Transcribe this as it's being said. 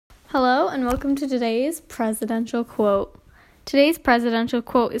Hello and welcome to today's presidential quote. Today's presidential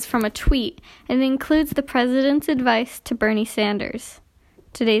quote is from a tweet and it includes the president's advice to Bernie Sanders.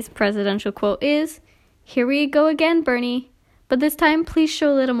 Today's presidential quote is, "Here we go again, Bernie, but this time please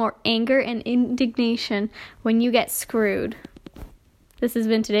show a little more anger and indignation when you get screwed." This has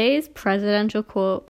been today's presidential quote.